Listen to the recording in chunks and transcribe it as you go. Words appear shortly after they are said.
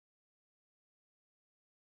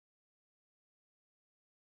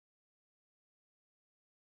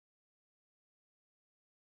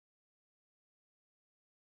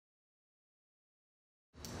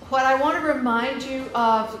What I want to remind you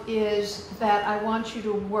of is that I want you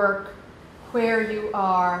to work where you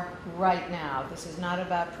are right now. This is not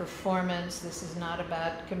about performance. This is not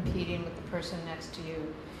about competing with the person next to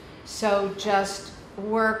you. So just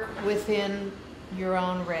work within your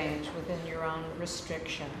own range, within your own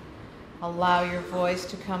restriction. Allow your voice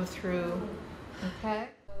to come through, okay?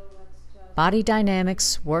 Body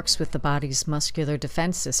dynamics works with the body's muscular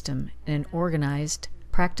defense system in an organized,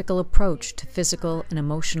 practical approach to physical and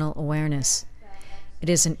emotional awareness. It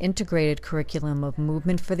is an integrated curriculum of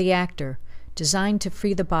movement for the actor, designed to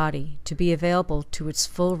free the body to be available to its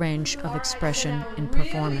full range of expression in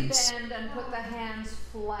performance.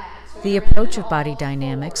 The approach of body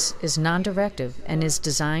dynamics is non-directive and is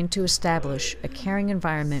designed to establish a caring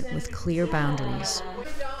environment with clear boundaries.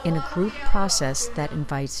 In a group process that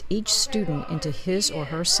invites each student into his or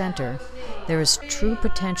her center, there is true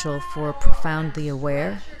potential for a profoundly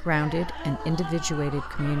aware, grounded, and individuated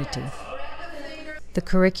community. The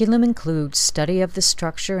curriculum includes study of the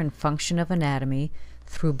structure and function of anatomy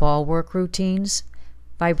through ball work routines,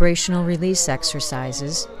 vibrational release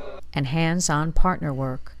exercises, and hands-on partner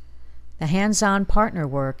work. The hands-on partner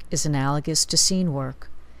work is analogous to scene work.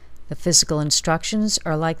 The physical instructions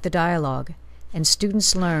are like the dialogue, and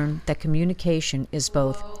students learn that communication is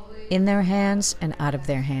both in their hands and out of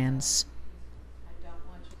their hands.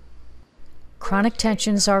 Chronic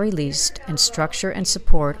tensions are released, and structure and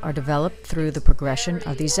support are developed through the progression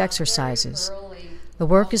of these exercises. The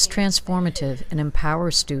work is transformative and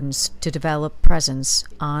empowers students to develop presence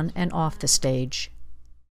on and off the stage.